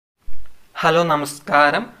Hello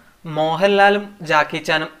നമസ്കാരം. മോഹൻലാലും ജാക്കി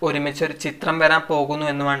ചാനും ഒരുമിച്ചൊരു ചിത്രം വരാൻ പോകുന്നു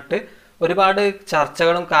എന്ന് പറഞ്ഞിട്ട് ഒരുപാട്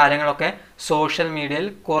ചർച്ചകളും കാര്യങ്ങളൊക്കെ സോഷ്യൽ മീഡിയയിൽ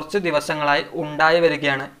കുറച്ച് ദിവസങ്ങളായി ഉണ്ടായി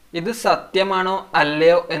വരികയാണ്. ഇത് സത്യമാണോ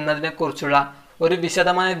അല്ലയോ എന്നതിനെക്കുറിച്ചുള്ള ഒരു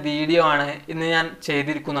വിശദമായ വീഡിയോ ആണ് ഇന്ന് ഞാൻ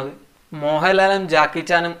ചെയ്തിരിക്കുന്നത്. മോഹൻലാലും ജാക്കി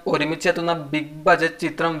ചാനും ഒരുമിച്ചെത്തുന്ന ബിഗ് ബജറ്റ്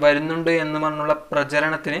ചിത്രം വരുന്നുണ്ട് എന്ന് പറഞ്ഞുള്ള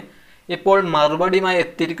പ്രചരണത്തിന് ഇപ്പോൾ മറുപടിയുമായി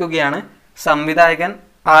എത്തിയിരിക്കുകയാണ് സംവിധായകൻ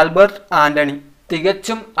ആൽബർട്ട് ആന്റണി.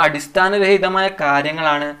 തികച്ചും അടിസ്ഥാനരഹിതമായ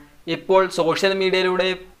കാര്യങ്ങളാണ് ഇപ്പോൾ സോഷ്യൽ മീഡിയയിലൂടെ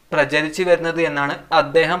പ്രചരിച്ചു വരുന്നത് എന്നാണ്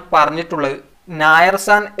അദ്ദേഹം പറഞ്ഞിട്ടുള്ളത്.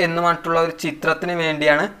 നായർ-സാൻ എന്ന് പറഞ്ഞിട്ടുള്ള ഒരു ചിത്രത്തിന്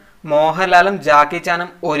വേണ്ടിയാണ് മോഹൻലാലും ജാക്കി ചാനും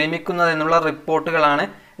ഒരുമിക്കുന്നതെന്നുള്ള റിപ്പോർട്ടുകളാണ്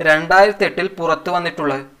 2008 പുറത്തു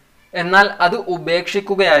വന്നിട്ടുള്ളത്. എന്നാൽ അത്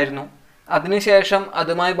ഉപേക്ഷിക്കുകയായിരുന്നു. അതിനുശേഷം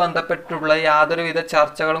അതുമായി ബന്ധപ്പെട്ടുള്ള യാതൊരുവിധ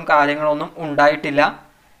ചർച്ചകളും കാര്യങ്ങളൊന്നും ഉണ്ടായിട്ടില്ല.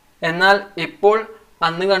 എന്നാൽ ഇപ്പോൾ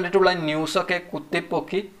അന്ന് കണ്ടിട്ടുള്ള ന്യൂസൊക്കെ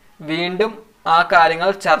കുത്തിപ്പൊക്കി വീണ്ടും ആ കാര്യങ്ങൾ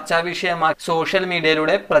ചർച്ചാ വിഷയമായി സോഷ്യൽ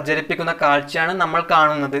മീഡിയയിലൂടെ പ്രചരിപ്പിക്കുന്ന കാഴ്ചയാണ് നമ്മൾ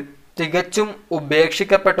കാണുന്നത്. തികച്ചും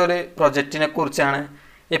ഉപേക്ഷിക്കപ്പെട്ട ഒരു പ്രൊജക്റ്റിനെ കുറിച്ചാണ്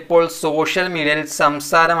ഇപ്പോൾ സോഷ്യൽ മീഡിയയിൽ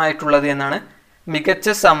സംസാരമായിട്ടുള്ളത് എന്നാണ് മികച്ച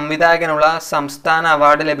സംവിധായകനുള്ള സംസ്ഥാന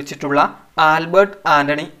അവാർഡ് ലഭിച്ചിട്ടുള്ള ആൽബർട്ട്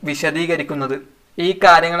ആന്റണി വിശദീകരിക്കുന്നത്. ഈ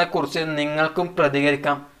കാര്യങ്ങളെക്കുറിച്ച് നിങ്ങൾക്കും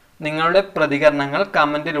പ്രതികരിക്കാം. നിങ്ങളുടെ പ്രതികരണങ്ങൾ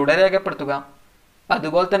കമന്റിലൂടെ രേഖപ്പെടുത്തുക.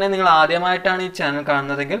 അതുപോലെ തന്നെ നിങ്ങൾ ആദ്യമായിട്ടാണ് ഈ ചാനൽ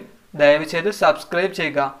കാണുന്നതെങ്കിൽ ദയവ് ചെയ്ത് സബ്സ്ക്രൈബ്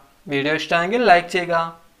ചെയ്യുക. വീഡിയോ ഇഷ്ടമായെങ്കിൽ ലൈക്ക് ചെയ്യുക.